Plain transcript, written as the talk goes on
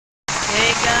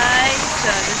Hey guys,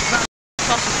 this is not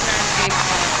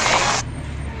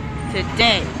Game.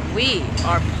 Today we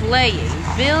are playing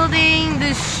Building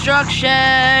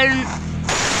Destruction.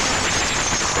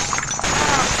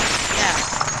 Yeah.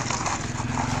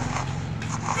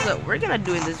 So what we're gonna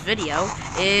do in this video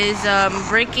is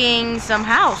breaking some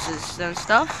houses and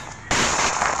stuff.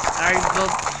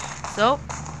 So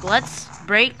let's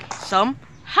break some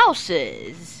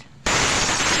houses.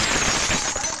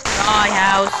 Die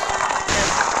house.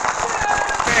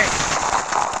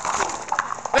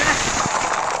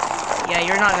 Yeah,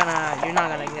 you're not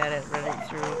gonna get it really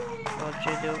through what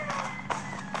you do.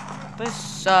 This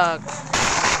sucks.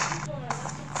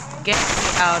 Get me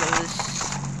out of this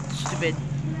stupid.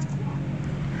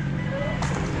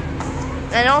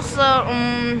 And also,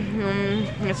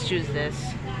 let's choose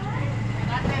this.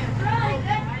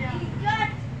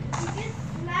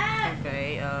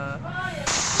 Okay,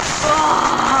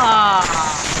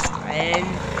 and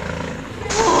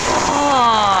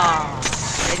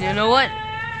you know what?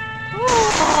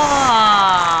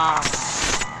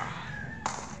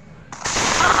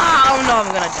 Oh no, I'm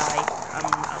gonna die.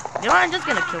 You know what? I'm just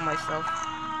gonna kill myself.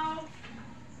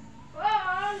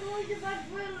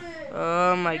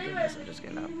 Oh my goodness, I'm just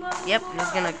gonna. Yep, I'm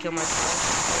just gonna kill myself.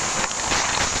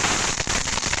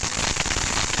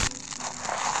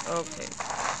 Okay.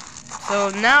 So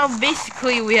now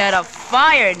basically we had a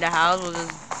fire in the house, which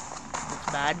is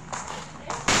bad.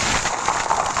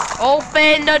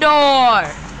 Open the door!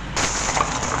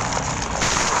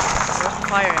 Where's the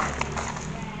fire at?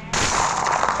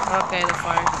 Okay, the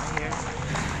fire's not here.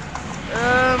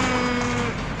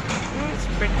 It's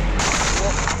pretty.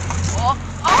 Oh,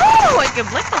 I can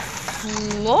break the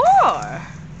floor!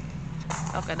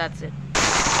 Okay, that's it.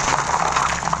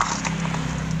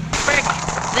 Frick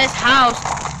this house!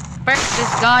 Frick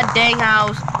this goddamn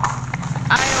house!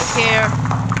 I don't care.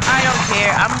 I don't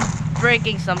care. I'm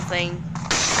breaking something.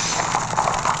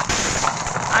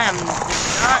 I do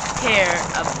not care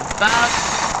about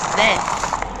this.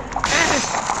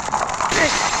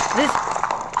 This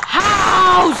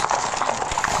house!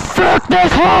 Fuck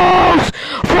this house!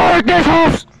 Fuck this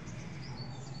house!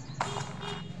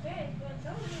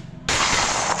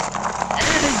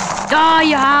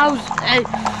 Die house!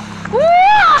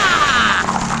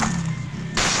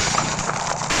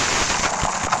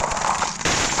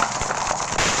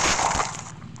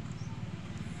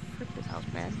 Fuck this house,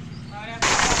 man.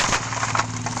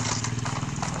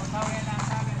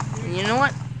 You know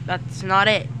what? That's not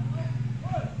it.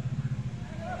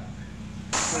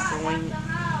 We're going.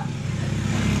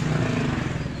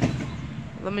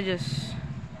 Let me just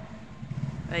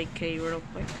AK real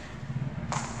quick.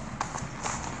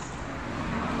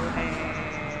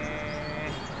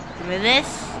 Give me this,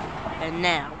 and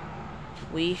now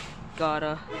we got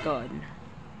a gun.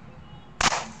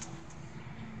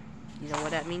 You know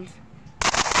what that means?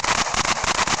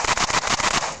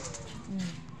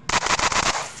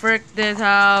 Frick this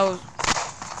house.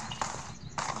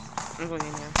 I'm going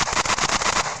in here.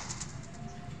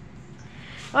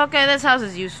 Okay, this house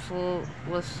is useless,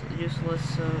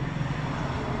 so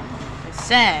I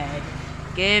said,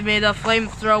 give me the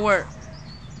flamethrower.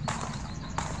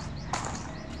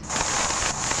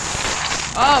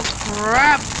 Oh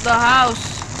crap, the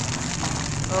house.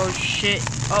 Oh shit.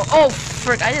 Oh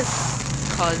frick, I just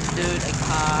caused, dude, I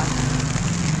caused.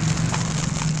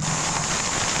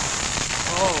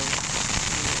 Oh.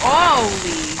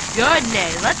 Holy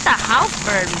goodness, let the house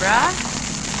burn, bruh.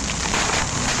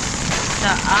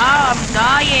 I'm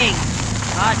dying.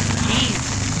 God, jeez.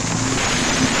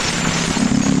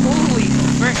 Holy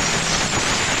frick.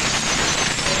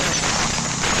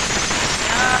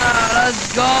 Yeah, let's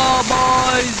go,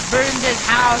 boys. Burn this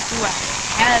house to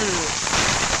hell.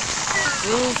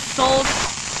 We'll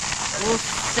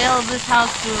sell this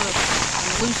house to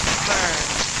Lucifer.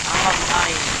 I'm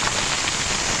dying.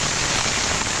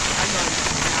 I'm going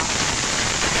now.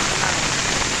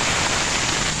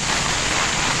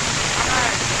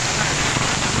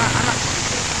 I'm not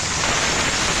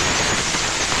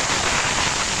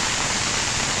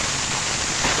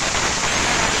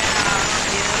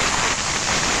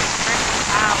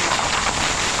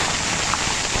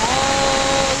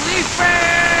holy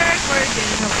frick! We're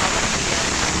getting him up again.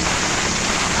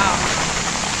 Oh.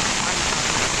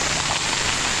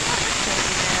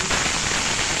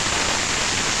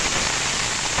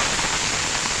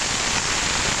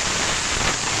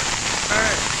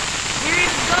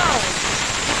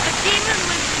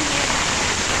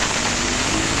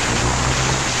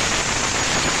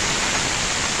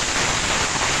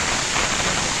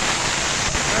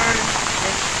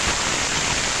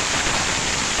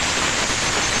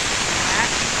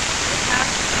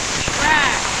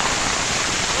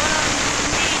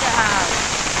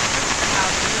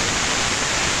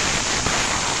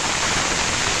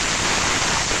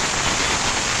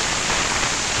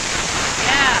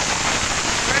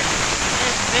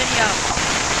 up.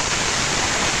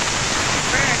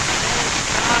 Frick this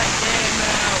goddamn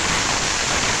mouse.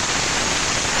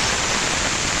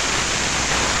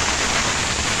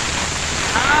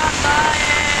 I'm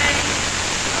buying.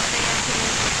 Nothing I can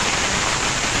use this again.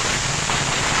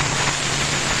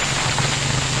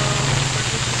 So we're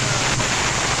just gonna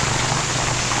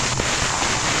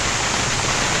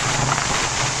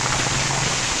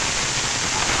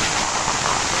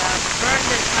burn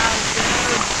this house,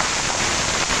 dude.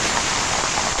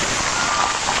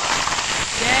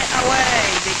 Get away,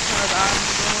 because I'm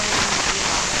going to...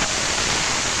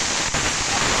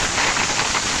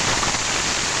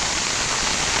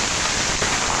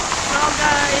 So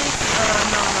guys,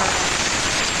 no.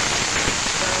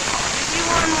 So, if you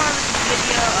want more of this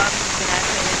video, I'm just gonna have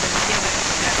to end the video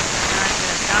because I'm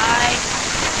gonna die.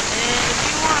 And if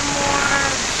you want more,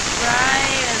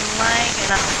 subscribe and like,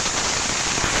 and I'll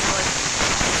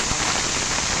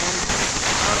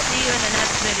see you in the next